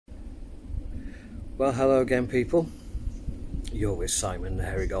Well, hello again, people. You're with Simon, the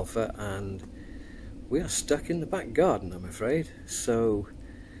Hairy Golfer, and we are stuck in the back garden, I'm afraid. So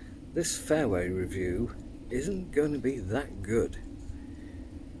this fairway review isn't going to be that good.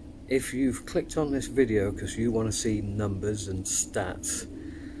 If you've clicked on this video because you want to see numbers and stats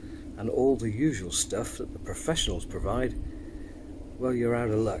and all the usual stuff that the professionals provide, well, you're out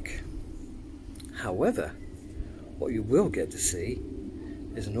of luck. However, what you will get to see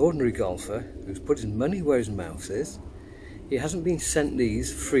is an ordinary golfer who's put his money where his mouth is. He hasn't been sent these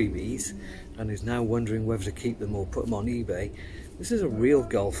freebies and is now wondering whether to keep them or put them on eBay. This is a real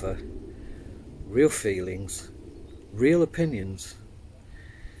golfer, real feelings, real opinions.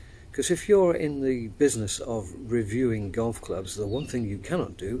 Because if you're in the business of reviewing golf clubs, the one thing you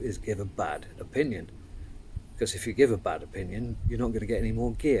cannot do is give a bad opinion. Because if you give a bad opinion, you're not going to get any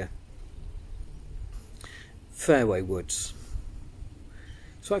more gear. Fairway Woods.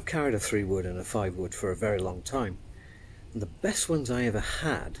 So I've carried a 3-wood and a 5-wood for a very long time. And the best ones I ever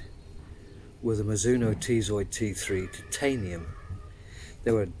had were the Mizuno T200 Titanium.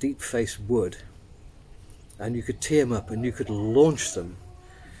 They were a deep face wood, and you could tee them up and you could launch them,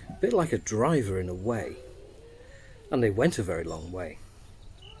 a bit like a driver in a way. And they went a very long way.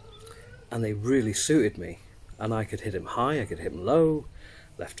 And they really suited me. And I could hit them high, I could hit them low,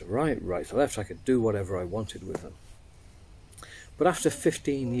 left to right, right to left. I could do whatever I wanted with them. But after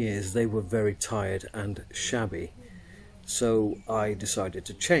 15 years, they were very tired and shabby. So I decided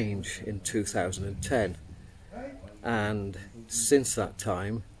to change in 2010. And since that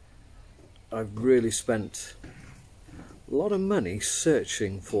time, I've really spent a lot of money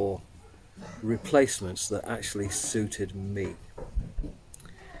searching for replacements that actually suited me.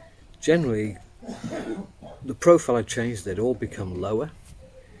 Generally, the profile I changed, they'd all become lower.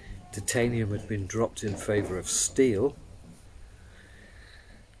 Titanium had been dropped in favour of steel.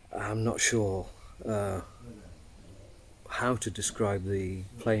 I'm not sure how to describe the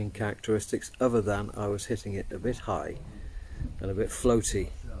playing characteristics other than I was hitting it a bit high and a bit floaty,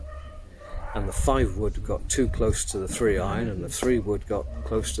 and the 5-wood got too close to the 3-iron and the 3-wood got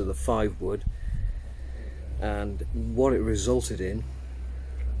close to the 5-wood, and what it resulted in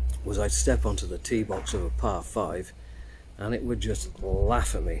was I'd step onto the tee box of a par 5 and it would just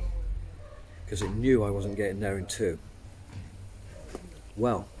laugh at me because it knew I wasn't getting there in 2.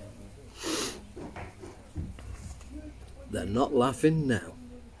 Well, they're not laughing now.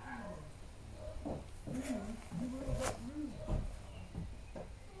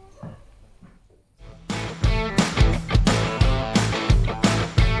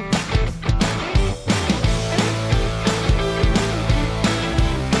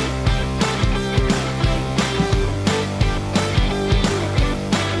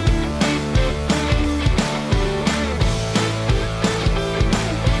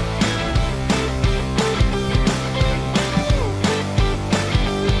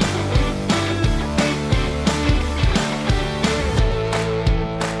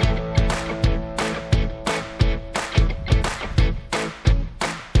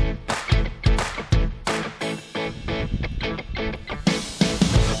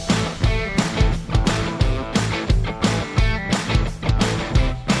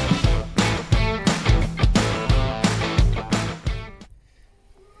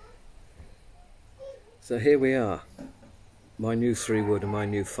 So here we are, my new 3-wood and my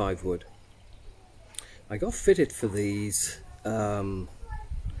new 5-wood. I got fitted for these the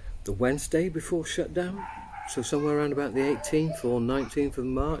Wednesday before shutdown, so somewhere around about the 18th or 19th of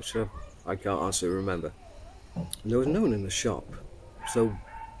March, I can't honestly remember. And there was no one in the shop, so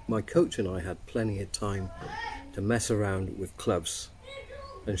my coach and I had plenty of time to mess around with clubs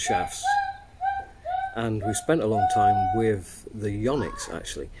and shafts. And we spent a long time with the Onyx,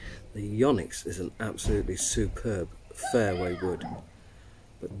 actually. The Onyx is an absolutely superb fairway wood,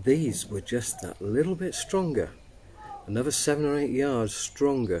 but these were just that little bit stronger, another 7 or 8 yards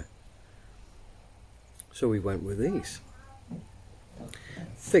stronger, so we went with these.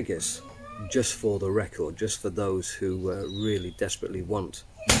 Figures, just for the record, just for those who really desperately want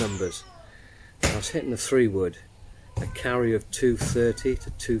numbers. I was hitting the 3-wood, a carry of 230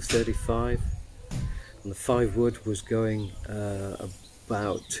 to 235, and the 5-wood was going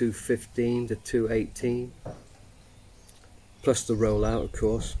about 215 to 218, plus the rollout, of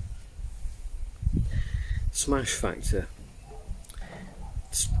course. Smash factor.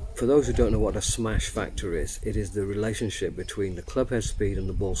 For those who don't know what a smash factor is, it is the relationship between the club head speed and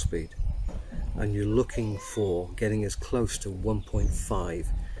the ball speed, and you're looking for getting as close to 1.5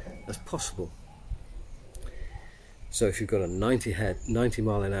 as possible. So if you've got a 90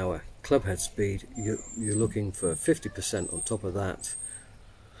 mile an hour club head speed, you're looking for 50% on top of that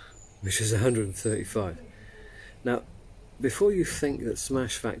which is 135. Now, before you think that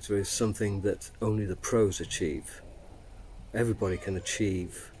smash factor is something that only the pros achieve, everybody can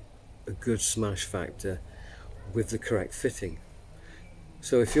achieve a good smash factor with the correct fitting.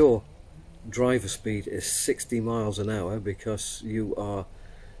 So if your driver speed is 60 miles an hour because you are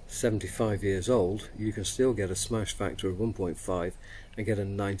 75 years old, you can still get a smash factor of 1.5 and get a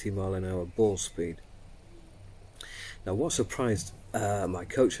 90 mile an hour ball speed. Now, what surprised my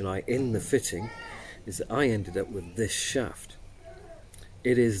coach and I in the fitting is that I ended up with this shaft.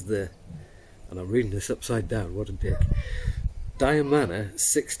 It is the, and I'm reading this upside down, what a dick, Diamana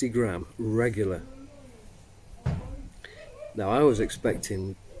 60 gram regular. Now, I was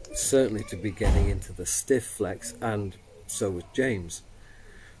expecting certainly to be getting into the stiff flex, and so was James,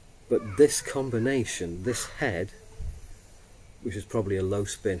 but this combination, this head, which is probably a low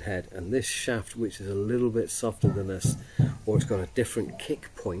spin head, and this shaft, which is a little bit softer than this, or it's got a different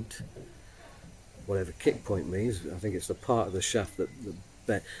kick point, whatever kick point means. I think it's the part of the shaft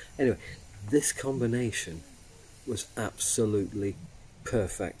that anyway, this combination was absolutely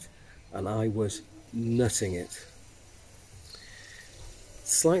perfect, and I was nutting it.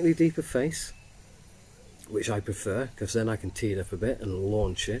 Slightly deeper face, which I prefer, because then I can tee it up a bit and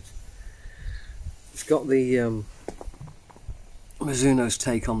launch it. It's got the Mizuno's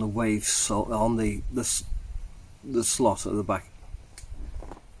take on the wave on the slot at the back.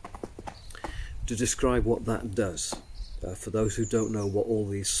 To describe what that does, for those who don't know what all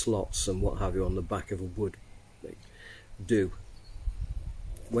these slots and what have you on the back of a wood do,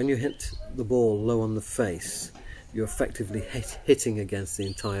 when you hit the ball low on the face, you're effectively hitting against the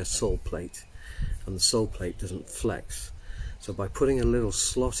entire sole plate, and the sole plate doesn't flex. So by putting a little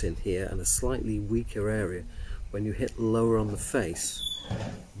slot in here and a slightly weaker area, when you hit lower on the face,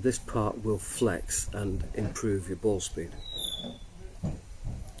 this part will flex and improve your ball speed.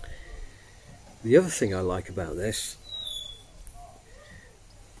 The other thing I like about this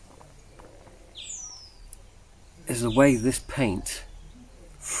is the way this paint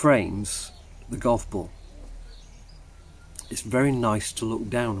frames the golf ball. It's very nice to look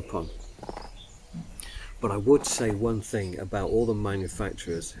down upon. But I would say one thing about all the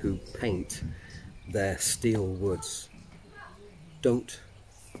manufacturers who paint their steel woods. Don't.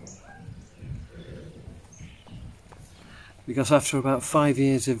 Because after about 5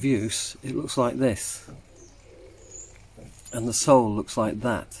 years of use, it looks like this. And the sole looks like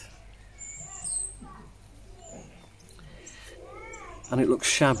that. And it looks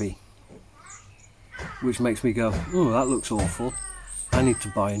shabby. Which makes me go, oh, that looks awful. I need to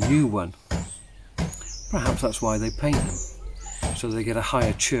buy a new one. Perhaps that's why they paint them, so they get a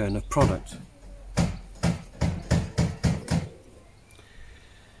higher churn of product.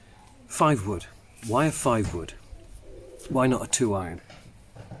 5 wood. Why a 5 wood? Why not a 2 iron?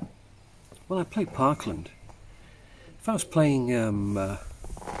 Well, I play Parkland. If I was playing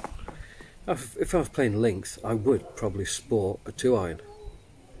if I was playing links, I would probably sport a 2 iron.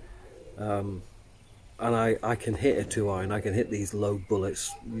 And I can hit a 2 iron. I can hit these low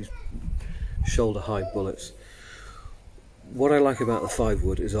bullets, these shoulder high bullets. What I like about the 5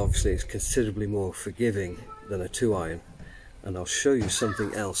 wood is obviously it's considerably more forgiving than a 2 iron, and I'll show you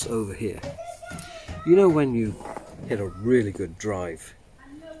something else over here. You know, when you hit a really good drive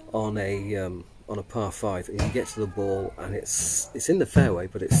on a par 5 and you get to the ball and it's in the fairway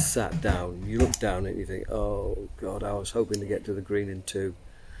but it's sat down, you look down and you think, oh god, I was hoping to get to the green in 2.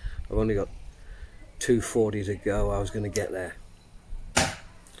 I've only got 240 to go, I was going to get there.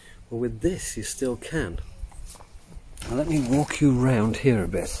 Well, with this you still can. Now let me walk you round here a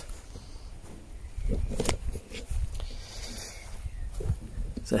bit.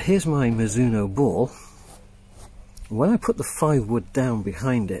 So here's my Mizuno ball. When I put the 5 wood down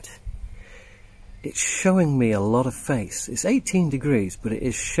behind it, it's showing me a lot of face. It's 18 degrees, but it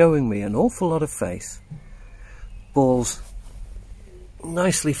is showing me an awful lot of face. Ball's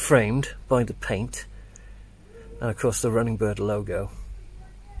nicely framed by the paint, and of course the Running Bird logo.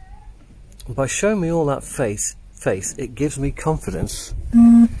 And by showing me all that face, it gives me confidence.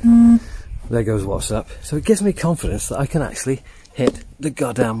 There goes WhatsApp. So it gives me confidence that I can actually hit the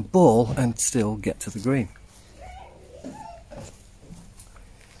goddamn ball and still get to the green.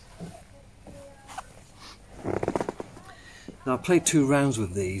 Now, I played 2 rounds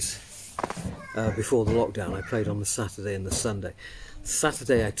with these before the lockdown. I played on the Saturday and the Sunday.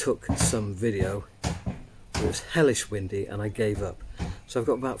 Saturday I took some video. It was hellish windy and I gave up. So I've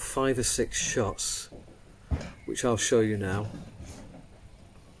got about 5 or 6 shots, which I'll show you now.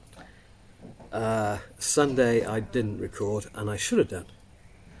 Sunday I didn't record, and I should have done.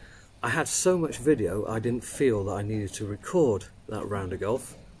 I had so much video I didn't feel that I needed to record that round of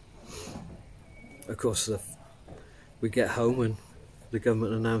golf. Of course, we get home and the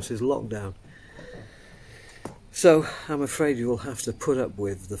government announces lockdown. So I'm afraid you will have to put up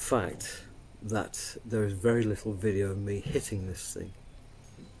with the fact that there is very little video of me hitting this thing.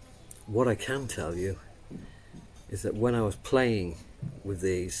 What I can tell you is that when I was playing with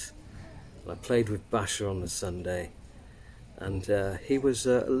these, I played with Basher on the Sunday, and he was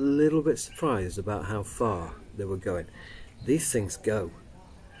a little bit surprised about how far they were going. These things go.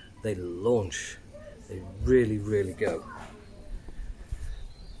 They launch. They really, really go.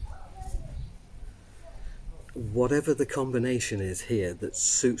 Whatever the combination is here that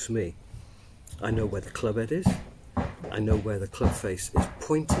suits me, I know where the club head is, I know where the club face is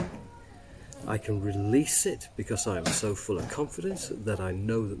pointing, I can release it because I am so full of confidence that I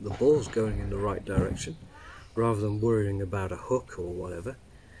know that the ball's going in the right direction, rather than worrying about a hook or whatever.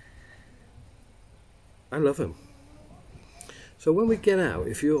 I love them. So when we get out,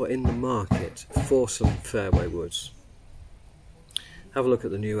 if you're in the market for some fairway woods, have a look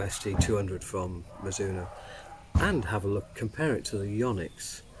at the new ST200 from Mizuno, and have a look, compare it to the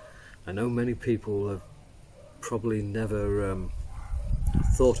Yonex. I know many people have probably never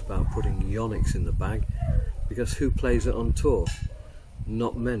thought about putting Yonex in the bag, because who plays it on tour?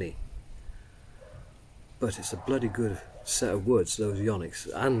 Not many. But it's a bloody good set of woods, those Yonex,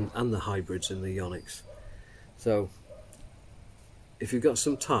 and the hybrids in the Yonex. So if you've got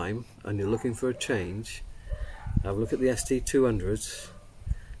some time and you're looking for a change, have a look at the ST200s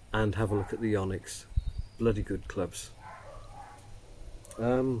and have a look at the Yonex. Bloody good clubs.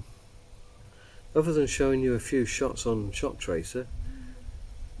 Other than showing you a few shots on Shot Tracer,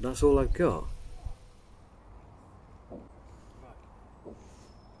 that's all I've got.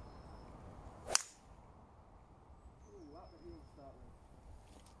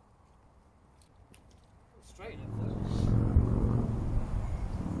 Straight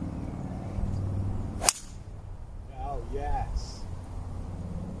Oh yes.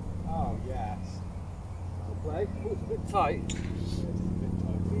 Oh yes. play. Oh, it's a bit tight. Yeah, it's a bit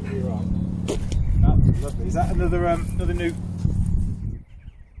tight. You're right. That's lovely. Is that another new?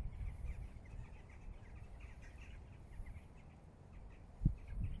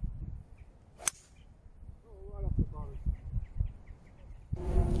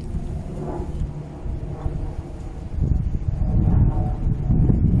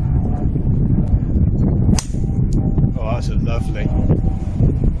 Oh, that's a lovely.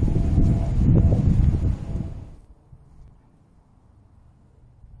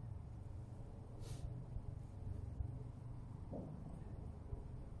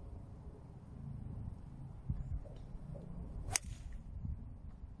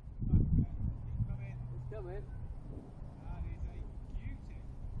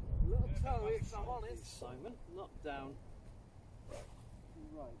 Little toe, if I'm honest, Simon, not down.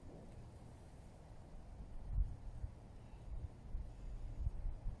 Right.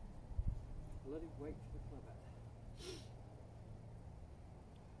 Bloody wait for the club head.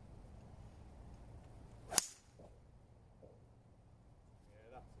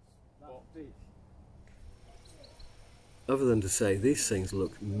 Yeah, that's deep. Other than to say, these things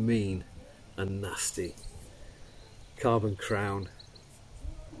look mean and nasty. Carbon crown,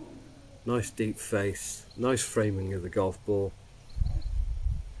 nice deep face, nice framing of the golf ball.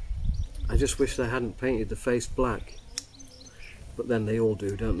 I just wish they hadn't painted the face black, but then they all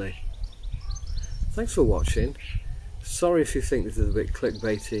do, don't they? Thanks for watching. Sorry if you think this is a bit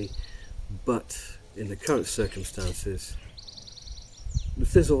clickbaity, but in the current circumstances,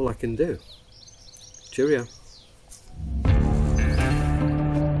 this is all I can do. Cheerio.